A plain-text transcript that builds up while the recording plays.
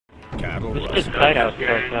Cattle This is rustling. tight out,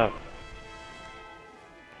 close up.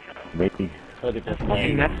 Maybe. Look at this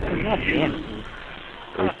thing. At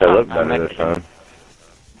least I look better this time.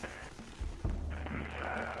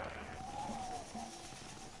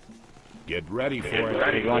 Get ready for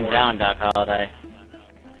it. You're going down, Doc Holiday.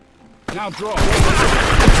 Now draw.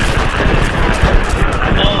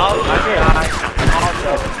 Oh my god.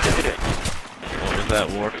 What was that,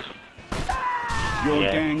 Ward? Your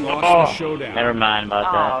Yeah. gang lost the showdown. Never mind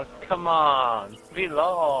about Oh, come on. We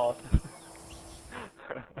lost.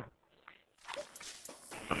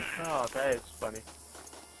 Oh, that is funny.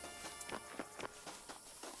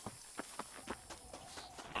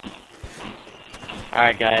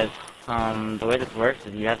 Alright guys, the way this works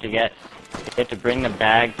is you have to bring the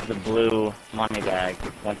bag to the blue money bag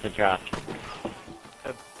once it drops.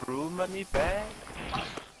 A brew money bag?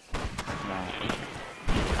 No.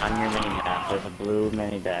 On your mini map, there's a blue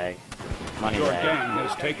mini bag. Money Your bag. gang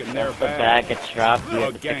has taken their Once the bag. bag gets dropped, you Your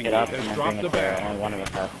have to pick gang it up has and then dropped bring the it there. bag. Only one of us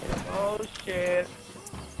has to. Oh shit.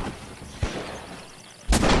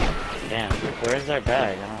 Damn, where's our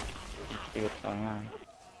bag? I don't see what's going on.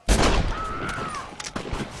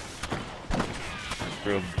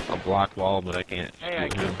 Through a block wall, but I can't Hey, I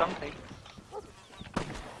shoot do him. something.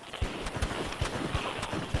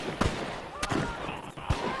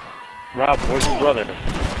 Rob, where's your brother?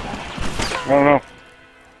 I don't know.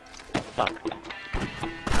 Fuck.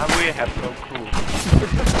 I really have no clue.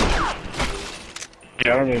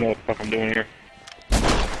 Yeah, I don't even know what the fuck I'm doing here.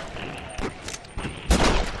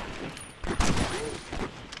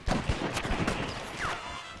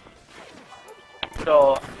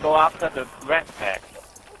 So, go after the red pack.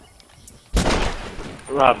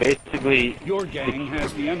 Rob, basically, Your gang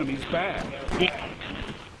has the enemy's bag.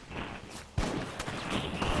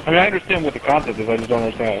 I mean, I understand what the concept is, I just don't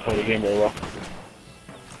understand how to play the game very well.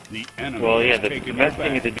 The enemy Well, yeah, has the taken best your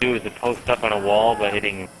thing bag. to do is to post up on a wall by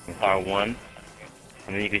hitting R1,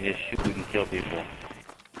 and then you can just shoot and kill people.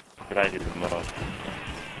 That's what I do the most.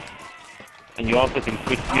 And you also can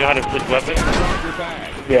switch, you know how to switch weapons? Drop your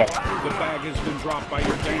bag. Yeah. The bag has been dropped by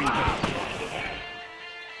your gang mate.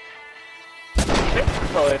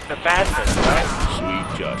 So it's a bandit, right?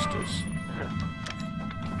 Sweet justice.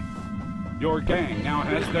 Your gang now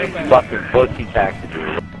has their bag. Fucking pussy taxi.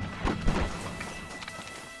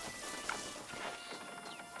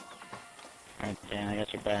 Alright, Dan, I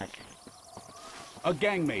got your back. A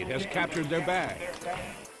gang mate has captured their bag.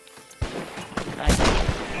 Nice.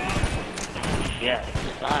 Yeah,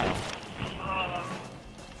 style.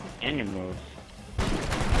 And your moves.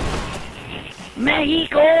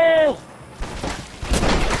 Mexico!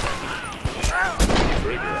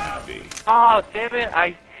 Trigger happy. Oh, damn it,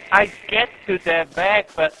 I get to their back,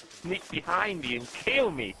 but sneak behind me and kill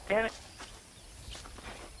me. Damn it.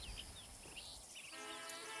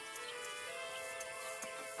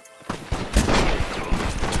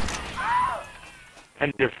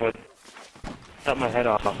 Tenderfoot. Cut my head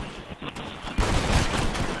off.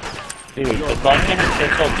 Dude, the Vulcan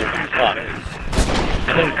pistol just sucks.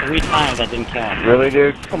 I think 3 times I didn't kill him. Really,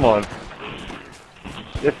 dude? Come on.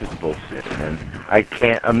 This is bullshit, man. I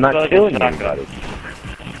can't, I'm not Well, killing it's not anybody.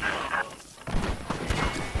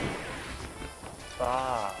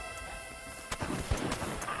 Ah.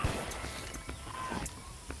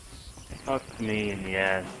 Fuck me in the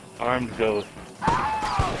ass. Armed ghost.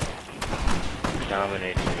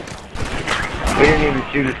 Dominating me. He didn't even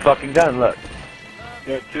shoot his fucking gun, look.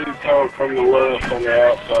 Yeah, two coming from the left on the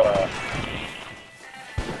outside.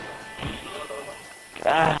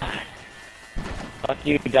 Ah. Fuck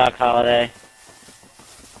you, Doc Holiday.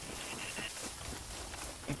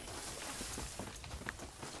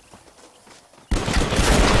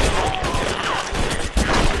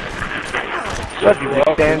 Look, he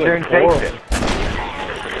just stands there and takes it.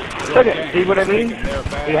 Look at it, see what I mean?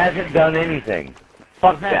 He hasn't done anything.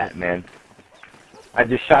 Fuck that, man. I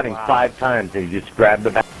just shot him 5 times and he just grabbed the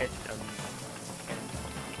back. Hit them.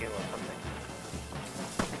 Kill or something.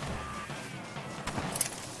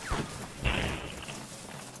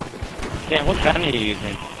 Dan, what gun are you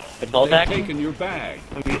using? The bolt They've action? taken your bag.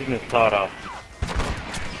 I'm using this sawed off.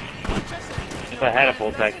 If I had a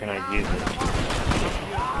bolt action, I'd use it.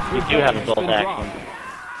 You do have a bolt action.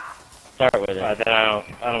 Start with it. Then I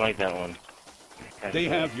don't like that one. They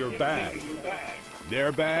have your bag.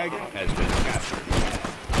 Their bag has been captured.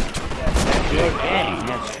 Your gang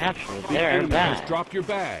has captured The their enemy has bag. dropped your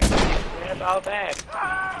bag. Grab our bag.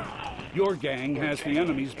 Your gang has the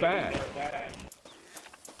enemy's bag.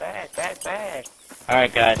 Bag.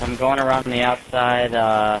 Alright guys, I'm going around the outside,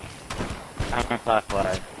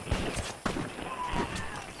 counterclockwise.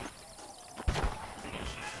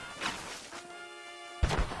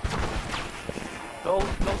 Go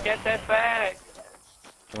get that bag.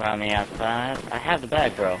 Around the outside. I have the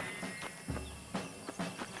bag, bro.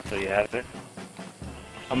 So you have it?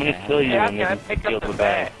 I'm gonna kill you Yeah, and I then picked steal up the the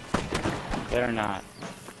bag. Better not.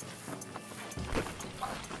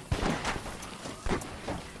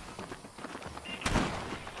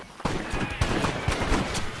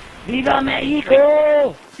 Viva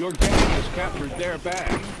Mexico! Your gang has captured their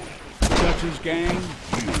bag. Dutch's gang,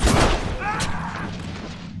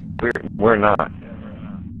 you. We're not.